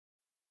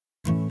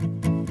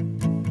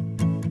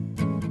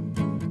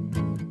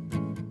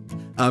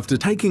After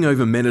taking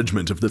over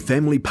management of the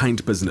family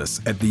paint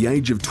business at the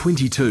age of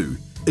 22,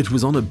 it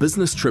was on a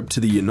business trip to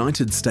the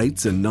United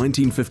States in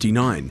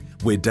 1959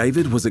 where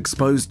David was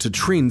exposed to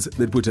trends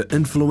that were to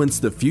influence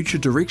the future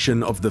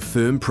direction of the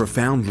firm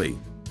profoundly.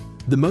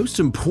 The most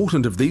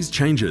important of these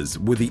changes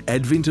were the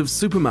advent of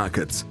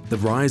supermarkets, the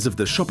rise of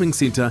the shopping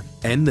centre,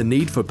 and the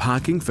need for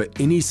parking for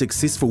any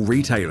successful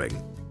retailing.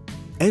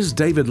 As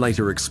David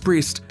later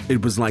expressed,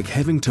 it was like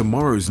having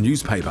tomorrow's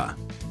newspaper.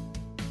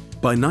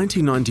 By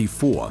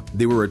 1994,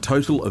 there were a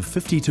total of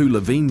 52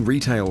 Levene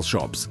retail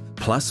shops,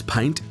 plus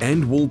paint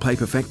and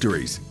wallpaper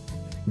factories.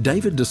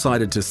 David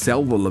decided to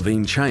sell the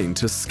Levene chain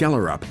to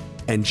Scaler-up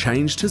and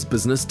changed his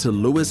business to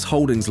Lewis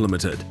Holdings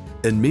Limited,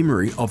 in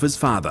memory of his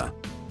father.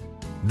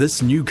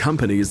 This new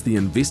company is the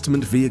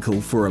investment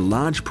vehicle for a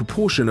large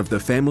proportion of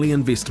the family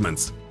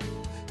investments.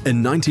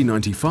 In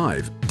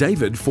 1995,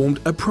 David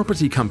formed a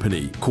property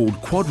company called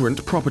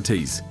Quadrant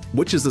Properties,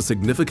 which is a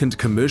significant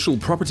commercial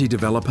property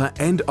developer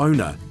and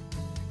owner.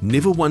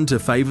 Never one to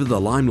favour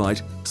the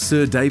limelight,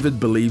 Sir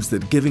David believes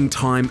that giving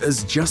time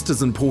is just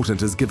as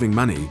important as giving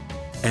money,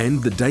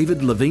 and the David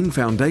Levene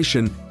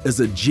Foundation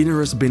is a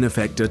generous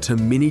benefactor to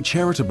many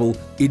charitable,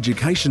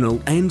 educational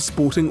and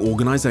sporting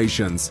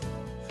organisations.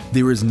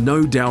 There is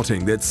no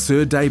doubting that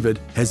Sir David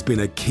has been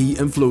a key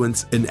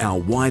influence in our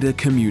wider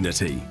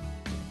community.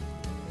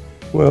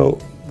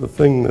 Well, the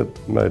thing that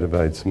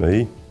motivates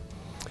me,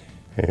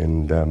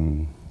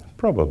 and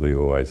probably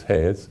always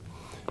has,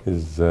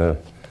 is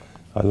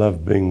I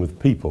love being with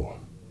people.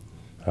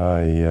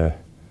 I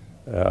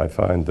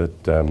find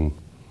that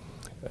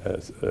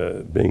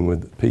being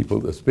with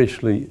people,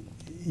 especially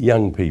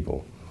young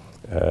people,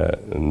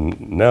 and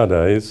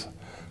nowadays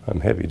I'm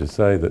happy to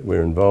say that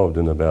we're involved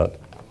in about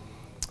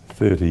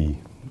 30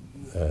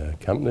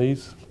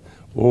 companies,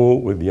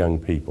 all with young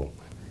people.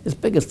 His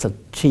biggest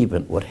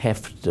achievement would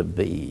have to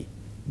be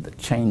the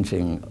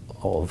changing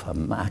of a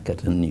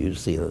market in New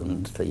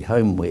Zealand, the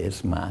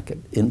homewares market,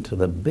 into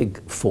the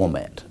big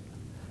format.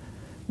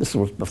 This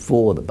was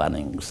before the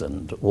Bunnings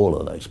and all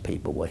of those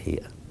people were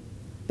here.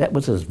 That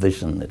was his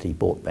vision that he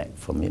brought back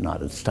from the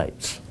United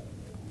States,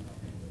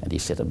 and he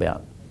set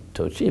about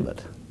to achieve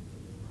it.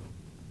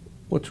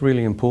 What's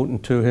really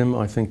important to him,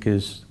 I think,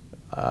 is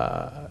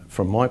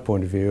from my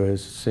point of view,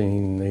 is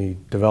seeing the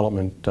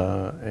development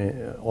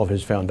of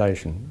his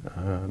foundation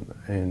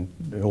and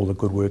all the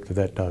good work that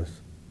that does.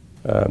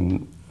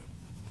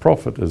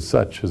 Profit as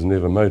such has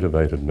never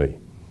motivated me.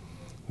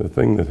 The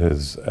thing that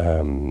has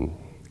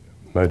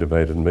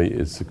motivated me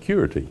is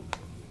security.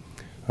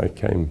 I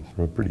came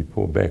from a pretty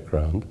poor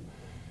background,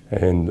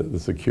 and the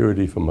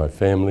security for my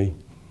family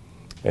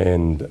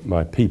and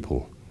my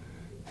people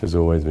has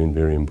always been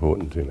very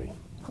important to me.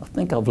 I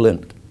think I've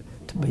learnt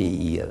to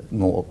be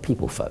more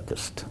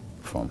people-focused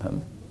from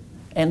him,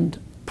 and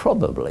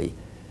probably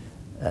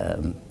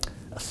a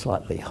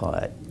slightly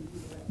higher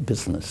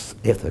business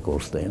ethical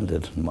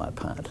standard on my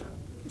part.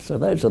 So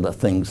those are the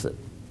things that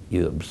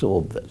you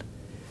absorb, that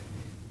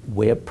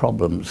where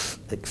problems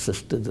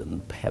existed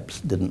and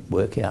perhaps didn't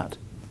work out,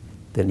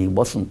 then he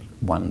wasn't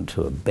one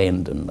to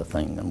abandon the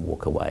thing and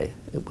walk away.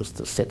 It was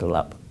to settle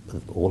up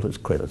with all his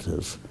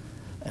creditors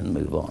and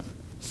move on.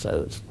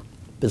 So his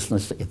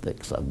business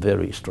ethics are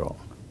very strong.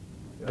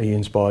 He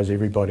inspires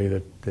everybody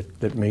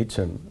that meets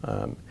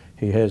him.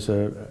 He has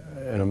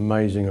an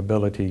amazing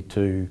ability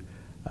to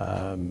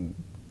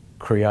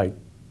create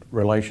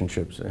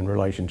relationships and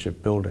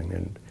relationship building,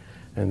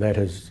 and that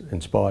has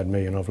inspired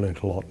me, and I've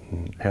learnt a lot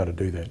in how to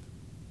do that.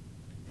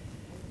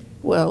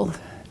 Well,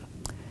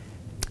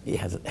 he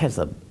has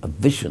a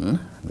vision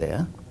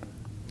there,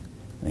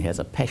 and he has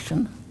a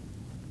passion,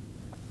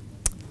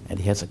 and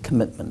he has a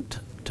commitment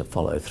to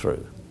follow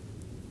through.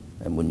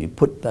 And when you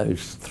put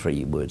those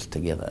three words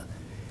together,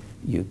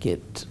 you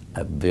get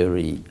a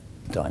very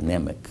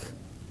dynamic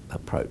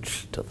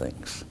approach to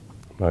things.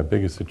 My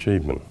biggest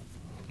achievement,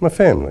 my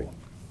family.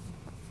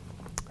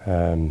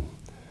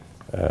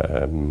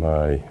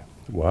 My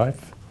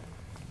wife,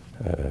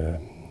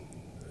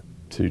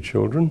 2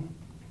 children,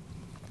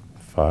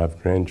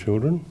 5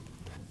 grandchildren.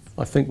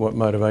 I think what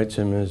motivates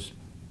him is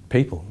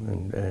people,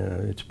 and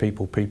it's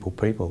people, people,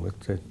 people.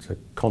 It's a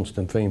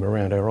constant theme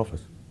around our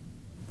office.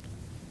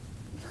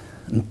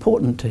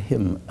 Important to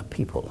him are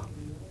people.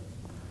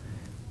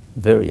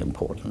 Very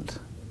important.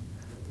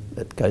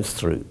 It goes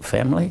through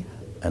family,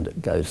 and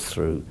it goes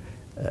through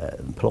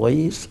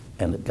employees,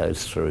 and it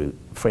goes through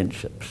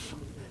friendships.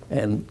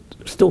 And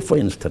still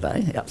friends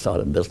today, outside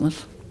of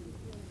business.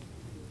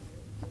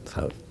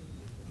 So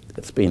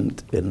it's been,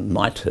 in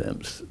my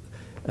terms,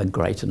 a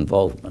great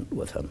involvement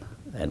with him.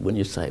 And when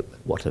you say,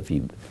 what have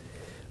you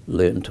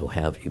learned or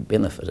how have you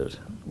benefited?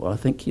 Well, I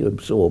think you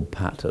absorb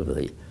part of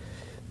the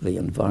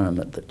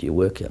environment that you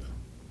work in.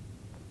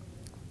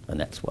 And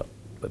that's what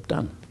we've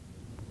done.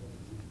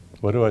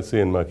 What do I see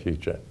in my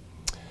future?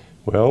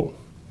 Well,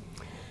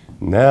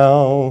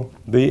 now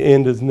the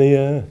end is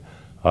near.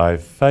 I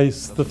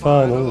face the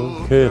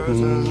final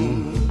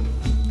curtain.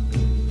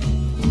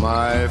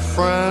 My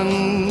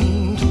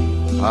friend,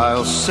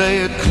 I'll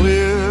say it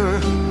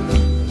clear,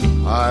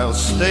 I'll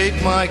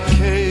state my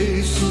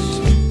case,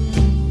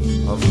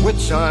 of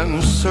which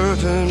I'm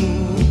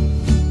certain.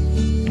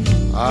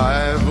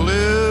 I've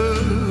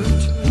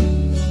lived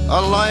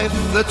a life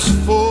that's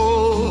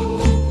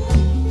full.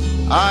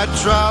 I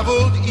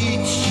traveled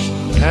each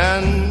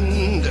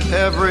and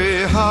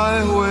every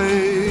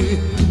highway,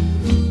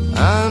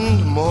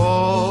 and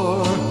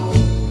more,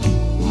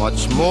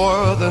 much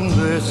more than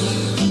this,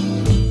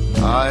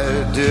 I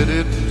did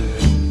it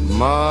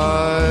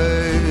my